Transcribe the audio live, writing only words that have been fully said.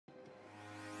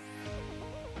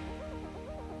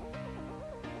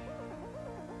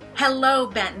Hello,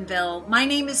 Bentonville. My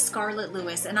name is Scarlett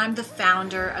Lewis, and I'm the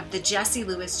founder of the Jessie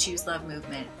Lewis Choose Love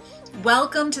Movement.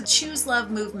 Welcome to Choose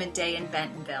Love Movement Day in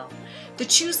Bentonville. The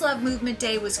Choose Love Movement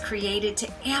Day was created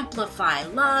to amplify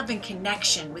love and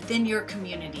connection within your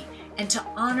community and to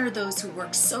honor those who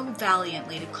work so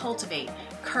valiantly to cultivate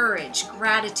courage,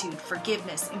 gratitude,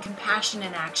 forgiveness, and compassion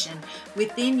in action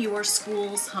within your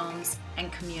schools, homes,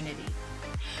 and community.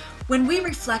 When we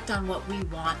reflect on what we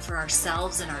want for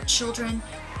ourselves and our children,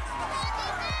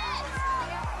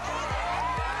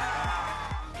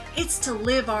 it's to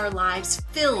live our lives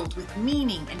filled with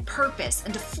meaning and purpose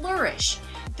and to flourish.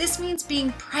 This means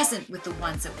being present with the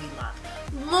ones that we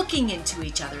love, looking into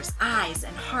each other's eyes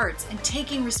and hearts and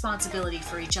taking responsibility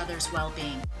for each other's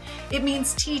well-being. It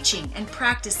means teaching and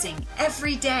practicing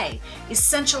every day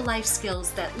essential life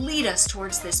skills that lead us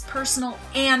towards this personal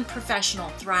and professional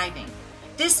thriving.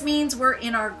 This means we're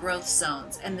in our growth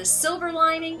zones, and the silver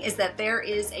lining is that there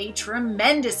is a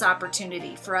tremendous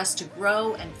opportunity for us to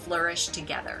grow and flourish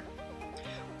together.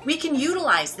 We can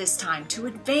utilize this time to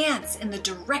advance in the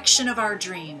direction of our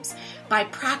dreams by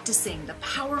practicing the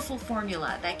powerful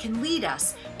formula that can lead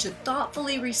us to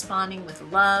thoughtfully responding with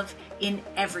love in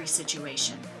every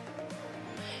situation.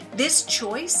 This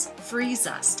choice frees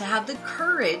us to have the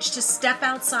courage to step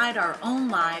outside our own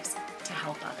lives to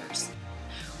help others.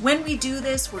 When we do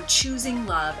this, we're choosing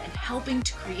love and helping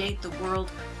to create the world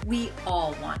we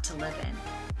all want to live in.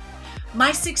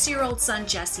 My 6-year-old son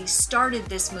Jesse started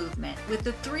this movement with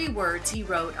the 3 words he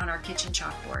wrote on our kitchen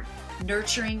chalkboard: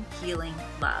 nurturing, healing,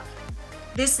 love.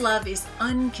 This love is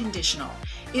unconditional.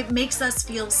 It makes us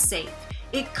feel safe.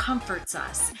 It comforts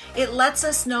us. It lets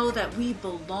us know that we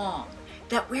belong,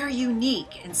 that we're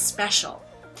unique and special.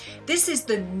 This is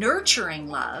the nurturing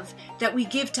love that we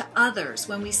give to others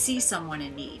when we see someone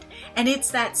in need. And it's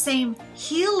that same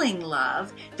healing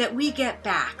love that we get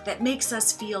back that makes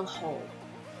us feel whole.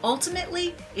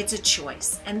 Ultimately, it's a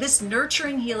choice, and this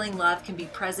nurturing, healing love can be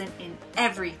present in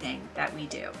everything that we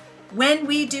do. When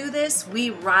we do this, we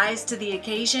rise to the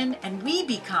occasion and we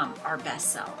become our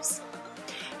best selves.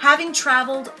 Having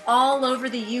traveled all over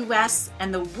the U.S.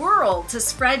 and the world to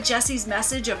spread Jesse's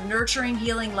message of nurturing,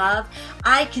 healing love,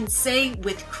 I can say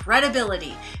with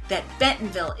credibility that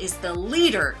Bentonville is the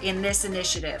leader in this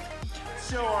initiative.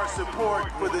 Show our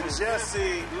support for the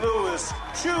Jessie Lewis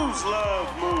Choose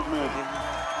Love movement.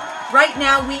 Right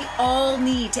now, we all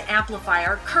need to amplify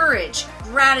our courage,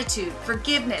 gratitude,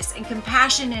 forgiveness, and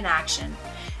compassion in action.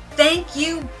 Thank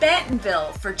you,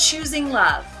 Bentonville, for choosing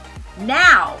love.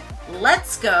 Now,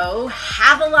 let's go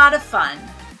have a lot of fun.